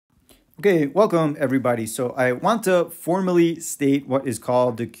Okay, welcome everybody. So I want to formally state what is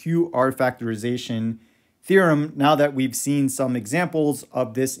called the Qr Factorization Theorem now that we've seen some examples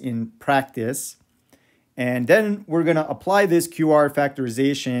of this in practice. And then we're going to apply this Qr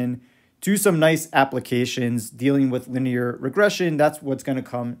factorization to some nice applications dealing with linear regression. That's what's going to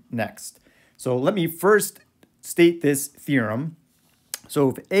come next. So let me first state this theorem. So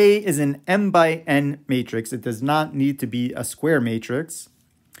if A is an m by n matrix, it does not need to be a square matrix.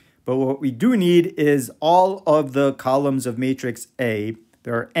 But what we do need is all of the columns of matrix A.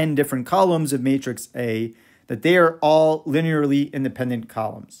 There are n different columns of matrix A, that they are all linearly independent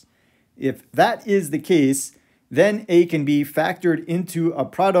columns. If that is the case, then A can be factored into a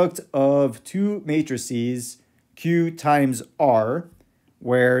product of two matrices, Q times R,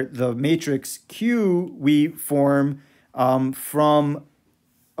 where the matrix Q we form from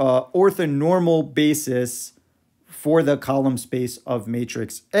an orthonormal basis for the column space of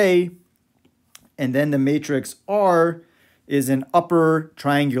matrix A, and then the matrix R is an upper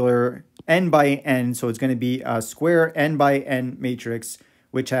triangular n by n, so it's going to be a square n by n matrix,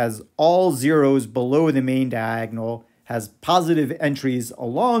 which has all zeros below the main diagonal, has positive entries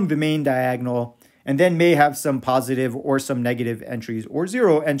along the main diagonal, and then may have some positive or some negative entries or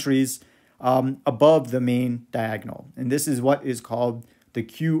zero entries above the main diagonal. And this is what is called the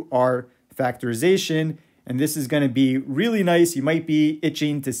Qr factorization. And this is going to be really nice. You might be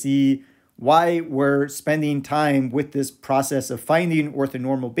itching to see why we're spending time with this process of finding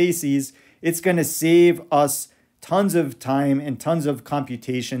orthonormal bases. It's going to save us tons of time and tons of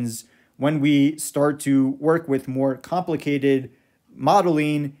computations when we start to work with more complicated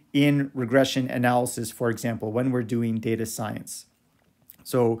modeling in regression analysis, for example, when we're doing data science.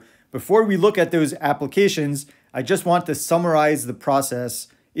 So before we look at those applications, I just want to summarize the process.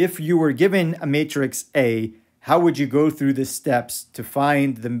 If you were given a matrix A, how would you go through the steps to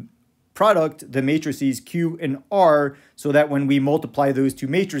find the product, the matrices Q and R, so that when we multiply those two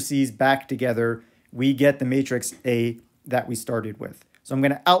matrices back together, we get the matrix A that we started with? So I'm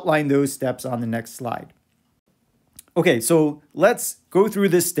going to outline those steps on the next slide. Okay, so let's go through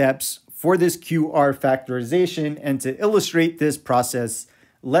the steps for this Qr factorization, and to illustrate this process,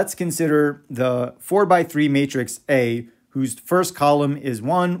 let's consider the 4x3 matrix A, whose first column is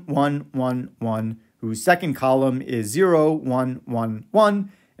 1, 1, 1, 1, whose second column is 0, 1, 1,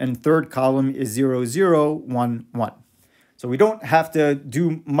 1, and third column is 0, 0, 1, 1. So we don't have to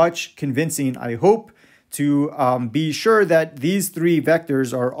do much convincing, I hope, to be sure that these three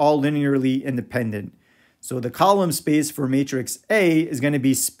vectors are all linearly independent. So the column space for matrix A is going to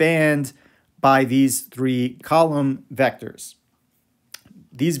be spanned by these three column vectors.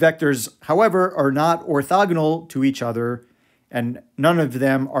 These vectors, however, are not orthogonal to each other, and none of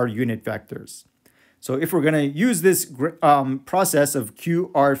them are unit vectors. So if we're going to use this process of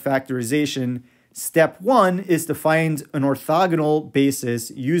Qr factorization, step one is to find an orthogonal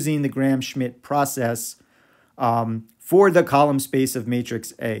basis using the Gram-Schmidt process for the column space of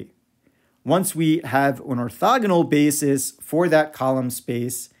matrix A. Once we have an orthogonal basis for that column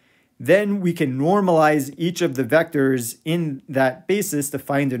space, then we can normalize each of the vectors in that basis to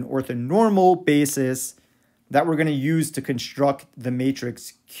find an orthonormal basis that we're going to use to construct the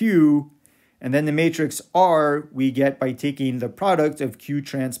matrix Q. And then the matrix R we get by taking the product of Q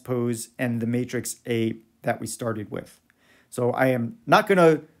transpose and the matrix A that we started with. So I am not going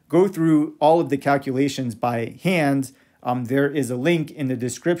to go through all of the calculations by hand. There is a link in the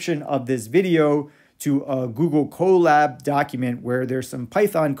description of this video to a Google Colab document where there's some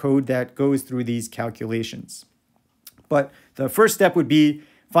Python code that goes through these calculations. But the first step would be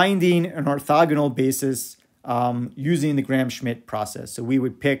finding an orthogonal basis using the Gram-Schmidt process. So we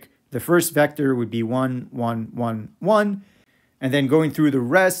would pick the first vector would be 1, 1, 1, 1. And then going through the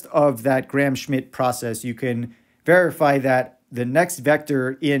rest of that Gram-Schmidt process, you can verify that the next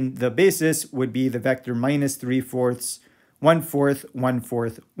vector in the basis would be the vector minus 3/4, 1/4,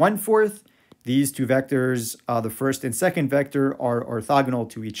 1/4, 1/4. These two vectors, the first and second vector, are orthogonal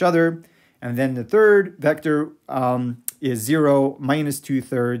to each other. And then the third vector is 0, minus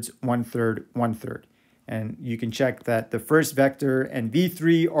 2/3, 1/3, 1/3. And you can check that the first vector and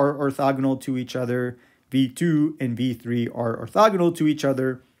V3 are orthogonal to each other. V2 and V3 are orthogonal to each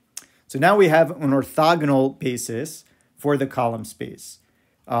other. So now we have an orthogonal basis for the column space.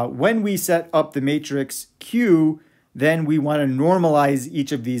 When we set up the matrix Q, then we want to normalize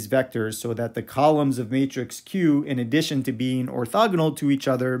each of these vectors so that the columns of matrix Q, in addition to being orthogonal to each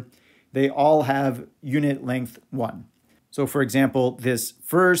other, they all have unit length 1. So for example, this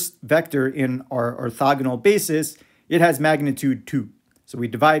first vector in our orthogonal basis, it has magnitude 2. So we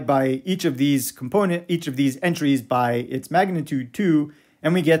divide by each of these entries by its magnitude 2,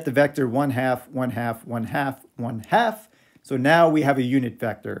 and we get the vector 1/2, 1/2, 1/2, 1/2. So now we have a unit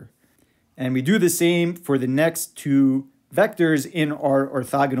vector. And we do the same for the next two vectors in our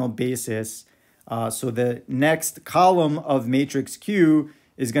orthogonal basis. So the next column of matrix Q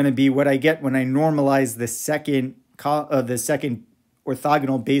is going to be what I get when I normalize the second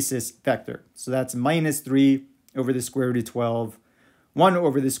orthogonal basis vector. So that's -3 over the square root of 12, 1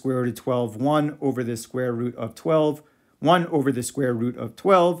 over the square root of 12, 1 over the square root of 12, 1 over the square root of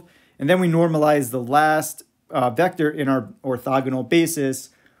 12. And then we normalize the last vector in our orthogonal basis.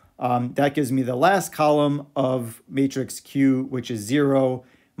 That gives me the last column of matrix Q, which is 0,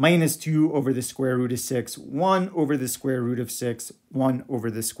 -2 over the square root of 6, 1 over the square root of 6, 1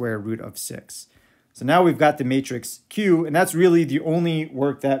 over the square root of 6. So now we've got the matrix Q, and that's really the only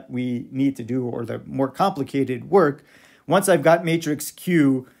work that we need to do, or the more complicated work. Once I've got matrix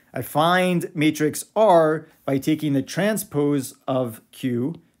Q, I find matrix R by taking the transpose of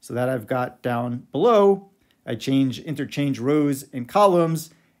Q, so that I've got down below. I interchange rows and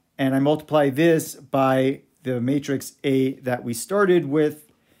columns, and I multiply this by the matrix A that we started with,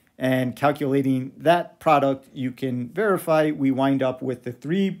 and calculating that product, you can verify we wind up with the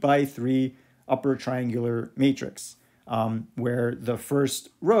 3×3 upper triangular matrix, where the first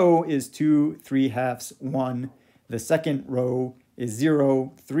row is 2, 3/2, 1. The second row is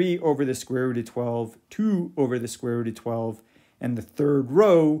 0, 3 over the square root of 12, 2 over the square root of 12, and the third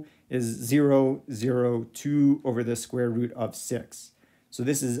row is 0, 0, 2 over the square root of 6. So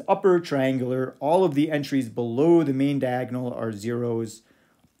this is upper triangular. All of the entries below the main diagonal are zeros.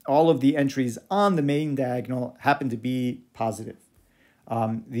 All of the entries on the main diagonal happen to be positive.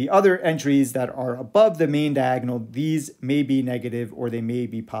 The other entries that are above the main diagonal, these may be negative or they may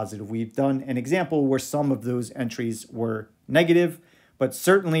be positive. We've done an example where some of those entries were negative, but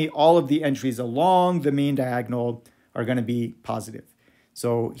certainly all of the entries along the main diagonal are going to be positive.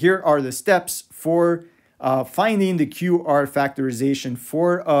 So here are the steps for finding the QR factorization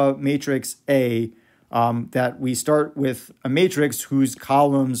for a matrix A, that we start with a matrix whose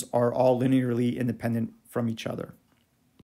columns are all linearly independent from each other.